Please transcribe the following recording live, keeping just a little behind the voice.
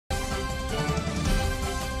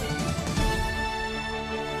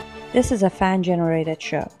This is a fan-generated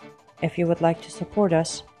show. If you would like to support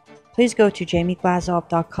us, please go to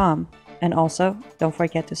jamieglazov.com, and also don't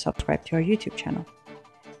forget to subscribe to our YouTube channel.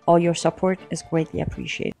 All your support is greatly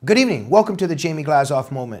appreciated. Good evening. Welcome to the Jamie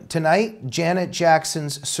Glazov Moment. Tonight, Janet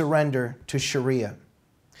Jackson's surrender to Sharia.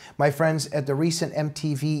 My friends, at the recent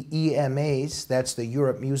MTV EMAs, that's the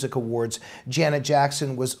Europe Music Awards, Janet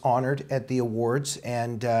Jackson was honored at the awards,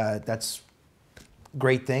 and that's a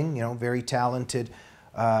great thing, you know, very talented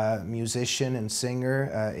musician and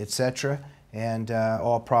singer, etc. And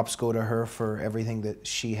all props go to her for everything that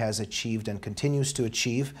she has achieved and continues to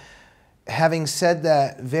achieve. Having said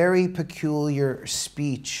that, very peculiar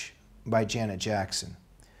speech by Janet Jackson.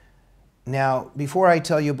 Now, before I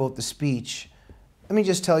tell you about the speech, let me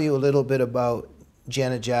just tell you a little bit about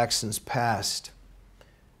Janet Jackson's past.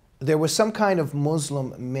 There was some kind of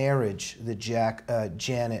Muslim marriage that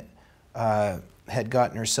Janet had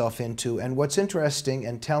gotten herself into, and what's interesting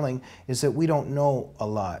and telling is that we don't know a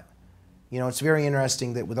lot. You know, it's very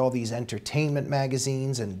interesting that with all these entertainment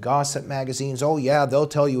magazines and gossip magazines, oh yeah, they'll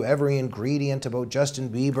tell you every ingredient about Justin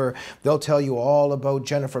Bieber, they'll tell you all about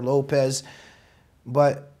Jennifer Lopez,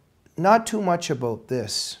 but not too much about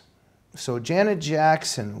this. So Janet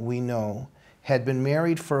Jackson, we know, had been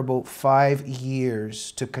married for about 5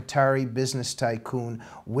 years to Qatari business tycoon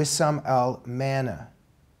Wissam Al-Mana.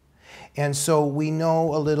 And so we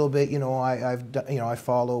know a little bit, you know, I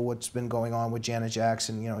follow what's been going on with Janet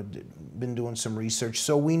Jackson, you know, been doing some research.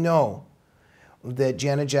 So we know that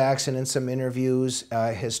Janet Jackson in some interviews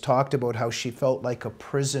has talked about how she felt like a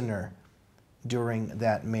prisoner during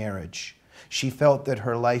that marriage. She felt that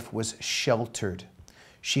her life was sheltered.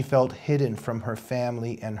 She felt hidden from her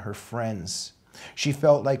family and her friends. She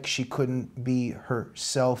felt like she couldn't be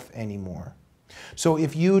herself anymore. So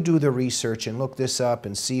if you do the research and look this up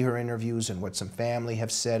and see her interviews and what some family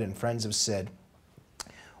have said and friends have said,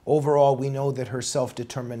 overall we know that her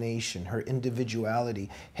self-determination, her individuality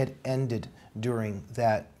had ended during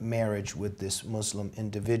that marriage with this Muslim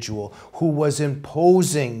individual who was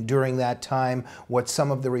imposing during that time what some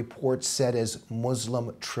of the reports said as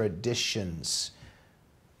Muslim traditions.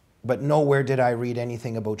 But nowhere did I read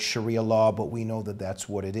anything about Sharia law, but we know that that's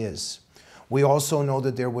what it is. We also know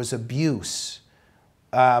that there was abuse,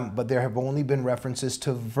 but there have only been references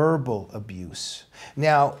to verbal abuse.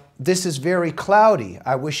 Now, this is very cloudy.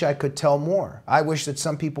 I wish I could tell more. I wish that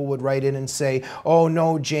some people would write in and say, oh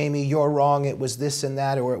no, Jamie, you're wrong, it was this and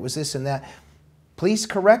that, or it was this and that. Please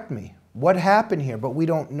correct me. What happened here? But we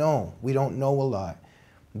don't know. We don't know a lot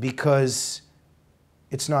because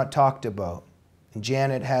it's not talked about.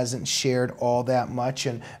 Janet hasn't shared all that much,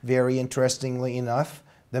 and very interestingly enough,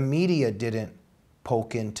 the media didn't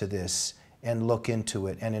poke into this and look into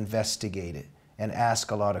it and investigate it and ask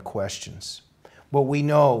a lot of questions. But we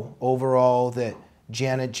know overall that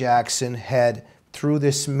Janet Jackson had, through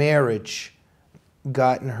this marriage,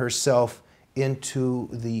 gotten herself into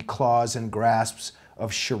the claws and grasps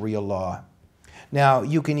of Sharia law. Now,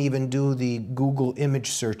 you can even do the Google image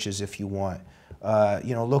searches if you want.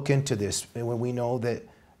 You know, look into this. When we know that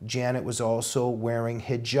Janet was also wearing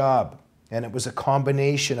hijab, and it was a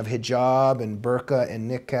combination of hijab and burqa and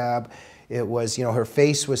niqab. It was, you know, her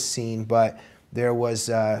face was seen, but there was,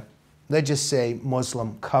 let's just say,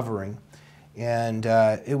 Muslim covering. And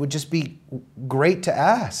it would just be great to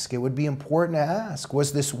ask. It would be important to ask,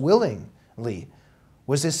 was this willingly?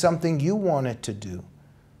 Was this something you wanted to do?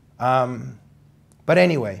 But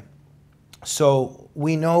anyway, so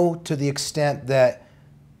we know to the extent that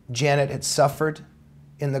Janet had suffered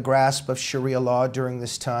in the grasp of Sharia law during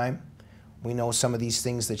this time. We know some of these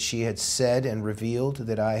things that she had said and revealed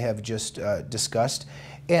that I have just discussed.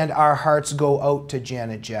 And our hearts go out to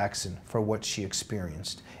Janet Jackson for what she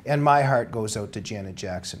experienced. And my heart goes out to Janet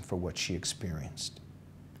Jackson for what she experienced.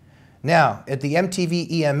 Now, at the MTV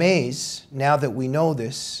EMAs, now that we know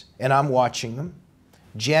this, and I'm watching them,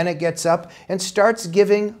 Janet gets up and starts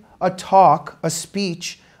giving a talk, a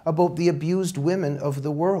speech about the abused women of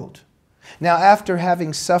the world. Now, after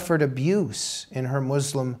having suffered abuse in her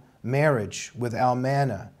Muslim marriage with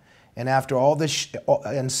Al-Mana, and after all this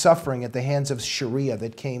and suffering at the hands of Sharia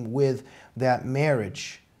that came with that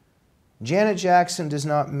marriage, Janet Jackson does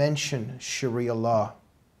not mention Sharia law.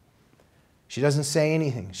 She doesn't say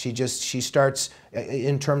anything. She starts,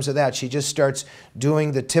 in terms of that, she just starts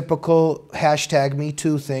doing the typical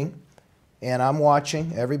 #MeToo thing. And I'm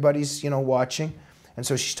watching, everybody's, you know, watching. And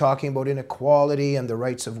so she's talking about inequality and the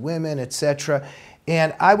rights of women, etc.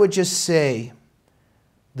 And I would just say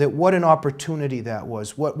that what an opportunity that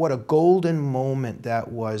was. What a golden moment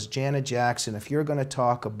that was. Janet Jackson, if you're going to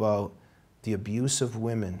talk about the abuse of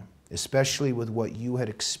women, especially with what you had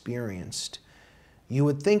experienced, you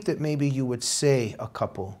would think that maybe you would say a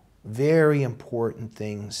couple very important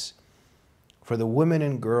things for the women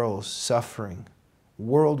and girls suffering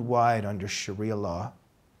worldwide under Sharia law.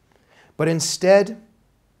 But instead,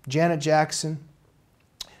 Janet Jackson,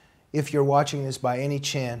 if you're watching this by any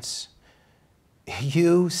chance,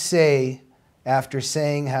 you say, after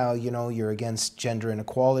saying how, you're against gender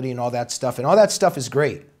inequality and all that stuff is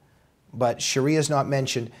great, but Sharia is not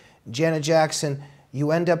mentioned. Janet Jackson,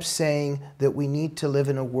 you end up saying that we need to live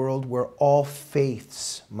in a world where all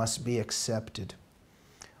faiths must be accepted.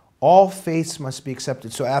 All faiths must be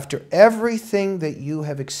accepted. So after everything that you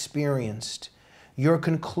have experienced, your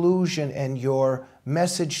conclusion and your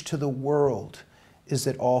message to the world is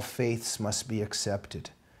that all faiths must be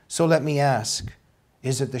accepted. So let me ask,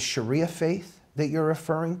 is it the Sharia faith that you're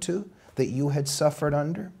referring to, that you had suffered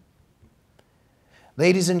under?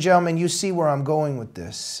 Ladies and gentlemen, you see where I'm going with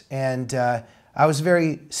this. And I was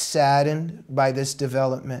very saddened by this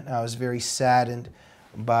development. I was very saddened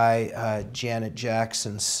by Janet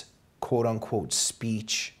Jackson's quote-unquote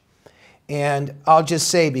speech. And I'll just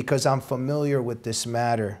say, because I'm familiar with this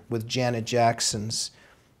matter, with Janet Jackson's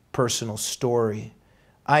personal story,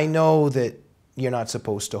 I know that you're not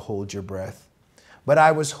supposed to hold your breath. But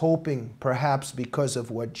I was hoping, perhaps because of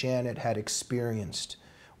what Janet had experienced,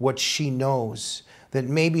 what she knows, that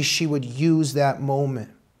maybe she would use that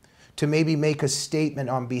moment to maybe make a statement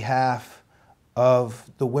on behalf of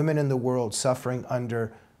the women in the world suffering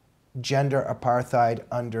under gender apartheid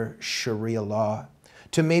under Sharia law,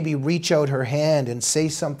 to maybe reach out her hand and say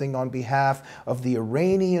something on behalf of the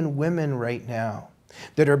Iranian women right now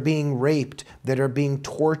that are being raped, that are being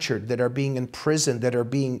tortured, that are being imprisoned, that are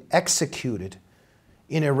being executed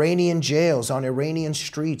in Iranian jails, on Iranian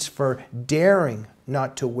streets for daring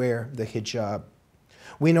not to wear the hijab.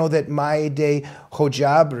 We know that Maïdeh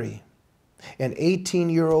Hojabri, an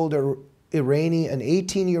 18-year-old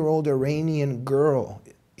Iranian girl,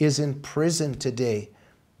 is in prison today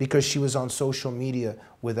because she was on social media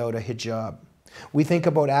without a hijab. We think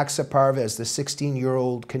about Aqsa Parvez, the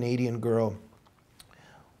 16-year-old Canadian girl,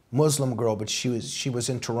 Muslim girl, but she was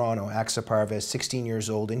in Toronto. Aqsa Parvez, 16 years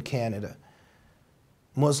old, in Canada.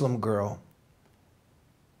 Muslim girl,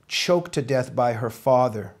 choked to death by her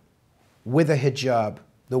father with a hijab,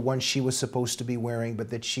 the one she was supposed to be wearing but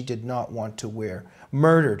that she did not want to wear.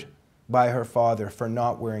 Murdered by her father for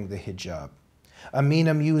not wearing the hijab.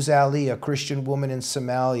 Amina Muse Ali, a Christian woman in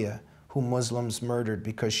Somalia who Muslims murdered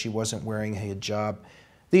because she wasn't wearing a hijab.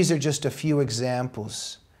 These are just a few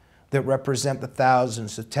examples that represent the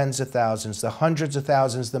thousands, the tens of thousands, the hundreds of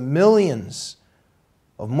thousands, the millions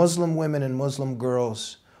of Muslim women and Muslim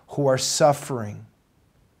girls who are suffering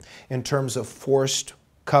in terms of forced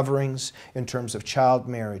coverings, in terms of child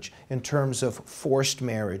marriage, in terms of forced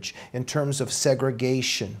marriage, in terms of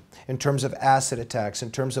segregation, in terms of acid attacks,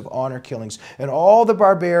 in terms of honor killings, and all the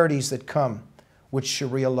barbarities that come with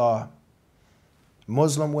Sharia law.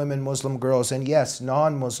 Muslim women, Muslim girls, and yes,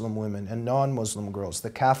 non-Muslim women and non-Muslim girls,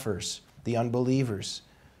 the kafirs, the unbelievers.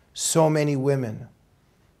 So many women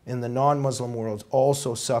in the non-Muslim world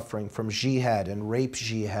also suffering from jihad and rape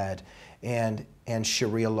jihad and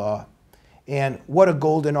Sharia law. And what a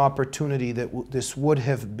golden opportunity that this would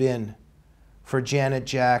have been for Janet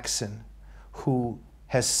Jackson, who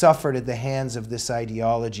has suffered at the hands of this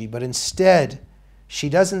ideology. But instead, she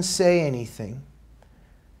doesn't say anything.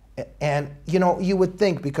 And, you would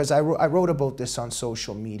think, because I wrote about this on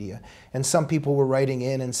social media, and some people were writing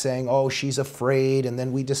in and saying, oh, she's afraid, and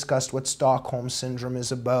then we discussed what Stockholm Syndrome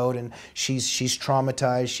is about, and she's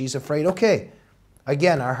traumatized, she's afraid. Okay,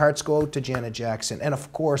 again, our hearts go out to Janet Jackson. And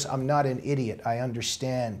of course, I'm not an idiot. I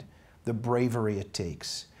understand the bravery it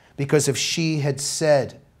takes. Because if she had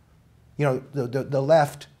said, the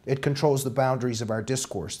left, it controls the boundaries of our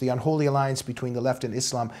discourse. The unholy alliance between the left and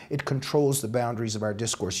Islam, it controls the boundaries of our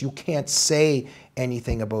discourse. You can't say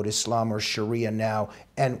anything about Islam or Sharia now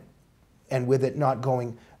and with it not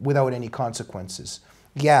going without any consequences.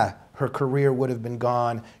 Yeah, her career would have been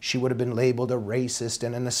gone. She would have been labeled a racist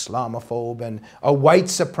and an Islamophobe and a white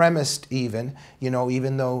supremacist even,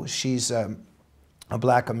 even though she's a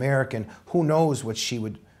black American. Who knows what she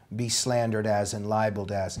would be slandered as and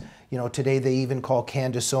libeled as. Today they even call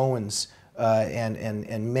Candace Owens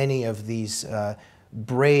and many of these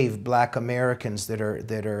brave black Americans that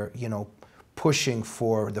are pushing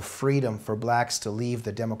for the freedom for blacks to leave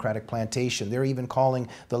the Democratic plantation. They're even calling,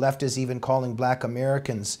 the left is even calling black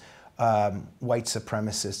Americans white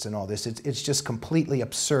supremacists and all this. It's just completely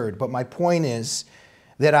absurd. But my point is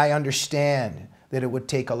that I understand that it would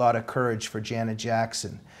take a lot of courage for Janet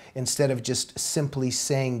Jackson, instead of just simply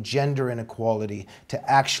saying gender inequality,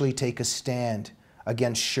 to actually take a stand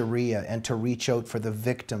against Sharia and to reach out for the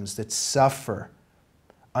victims that suffer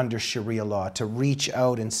under Sharia law, to reach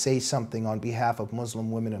out and say something on behalf of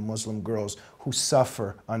Muslim women and Muslim girls who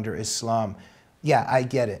suffer under Islam. Yeah, I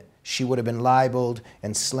get it. She would have been libeled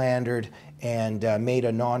and slandered and made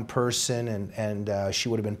a non-person, and she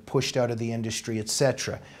would have been pushed out of the industry,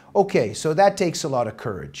 etc. Okay, so that takes a lot of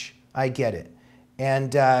courage. I get it.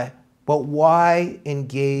 And but why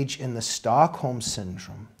engage in the Stockholm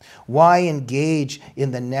Syndrome? Why engage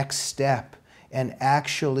in the next step and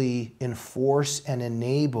actually enforce and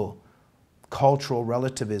enable cultural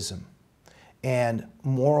relativism and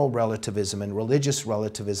moral relativism and religious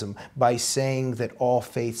relativism by saying that all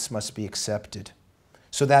faiths must be accepted?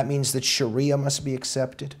 So that means that Sharia must be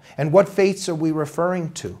accepted. And what faiths are we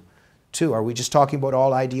referring to? Are we just talking about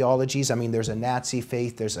all ideologies? I mean, there's a Nazi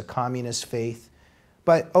faith, there's a communist faith.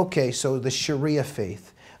 But okay, so the Sharia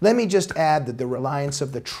faith. Let me just add that the reliance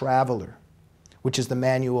of the traveler, which is the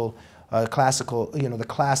manual, the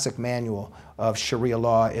classic manual of Sharia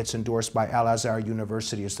law. It's endorsed by Al-Azhar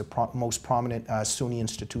University. It's the most prominent Sunni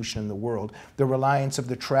institution in the world. The reliance of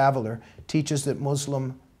the traveler teaches that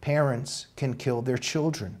Muslim parents can kill their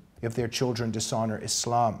children if their children dishonor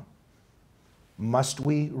Islam. Must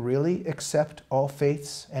we really accept all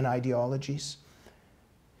faiths and ideologies?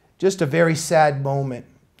 Just a very sad moment,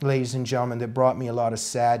 ladies and gentlemen, that brought me a lot of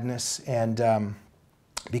sadness, and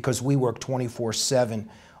because we work 24/7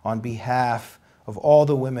 on behalf of all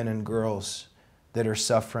the women and girls that are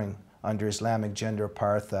suffering under Islamic gender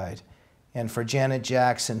apartheid. And for Janet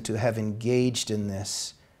Jackson to have engaged in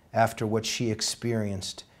this after what she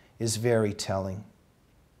experienced is very telling.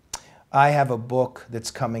 I have a book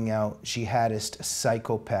that's coming out, Jihadist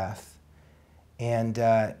Psychopath, and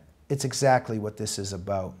it's exactly what this is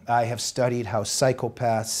about. I have studied how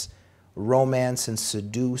psychopaths romance and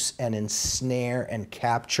seduce and ensnare and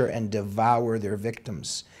capture and devour their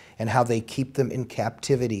victims, and how they keep them in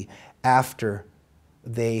captivity after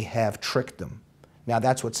they have tricked them. Now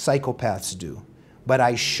that's what psychopaths do. But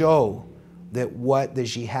I show that what the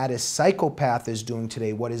jihadist psychopath is doing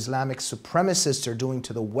today, what Islamic supremacists are doing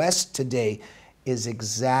to the West today, is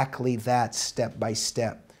exactly that, step by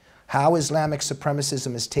step. How Islamic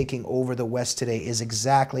supremacism is taking over the West today is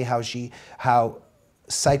exactly how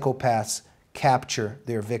psychopaths capture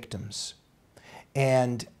their victims.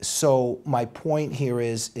 And so my point here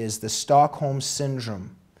is the Stockholm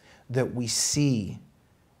Syndrome that we see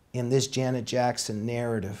in this Janet Jackson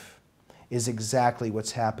narrative is exactly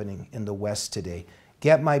what's happening in the West today.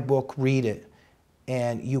 Get my book, read it,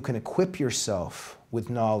 and you can equip yourself with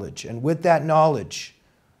knowledge. And with that knowledge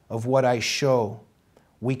of what I show,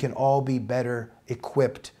 we can all be better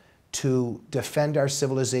equipped to defend our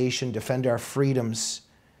civilization, defend our freedoms,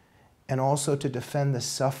 and also to defend the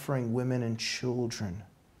suffering women and children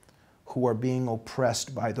who are being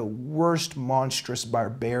oppressed by the worst monstrous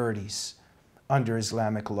barbarities under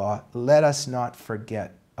Islamic law. Let us not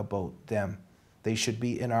forget about them. They should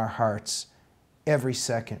be in our hearts every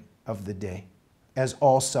second of the day, as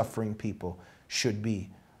all suffering people should be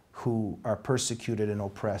who are persecuted and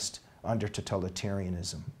oppressed under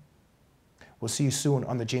totalitarianism. We'll see you soon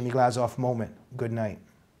on the Jamie Glazov Moment. Good night.